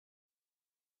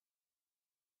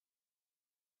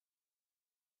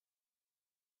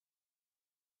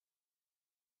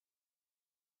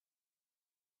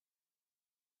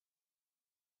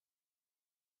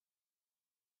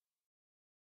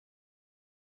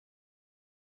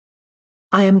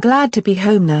I am glad to be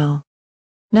home now.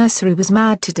 Nursery was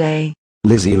mad today.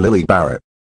 Lizzie Lily Barrett.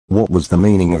 What was the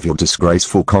meaning of your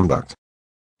disgraceful conduct?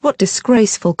 What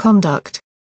disgraceful conduct?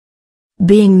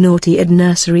 Being naughty at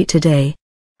nursery today.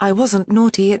 I wasn't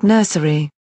naughty at nursery.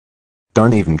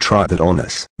 Don't even try that on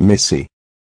us, Missy.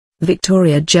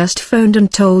 Victoria just phoned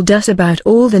and told us about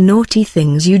all the naughty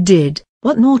things you did.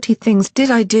 What naughty things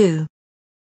did I do?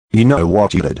 You know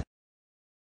what you did.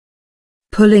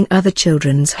 Pulling other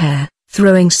children's hair,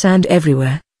 throwing sand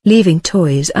everywhere, leaving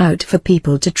toys out for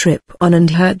people to trip on and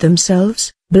hurt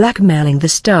themselves, blackmailing the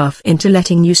staff into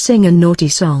letting you sing a naughty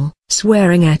song,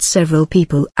 swearing at several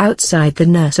people outside the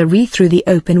nursery through the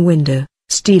open window,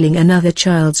 stealing another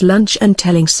child's lunch and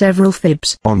telling several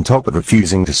fibs. On top of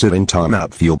refusing to sit in time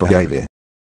out for your behavior.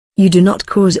 You do not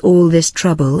cause all this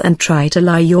trouble and try to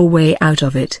lie your way out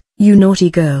of it, you naughty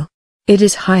girl. It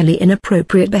is highly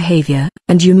inappropriate behavior,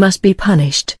 and you must be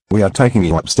punished. We are taking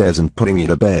you upstairs and putting you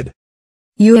to bed.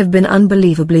 You have been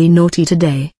unbelievably naughty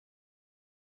today.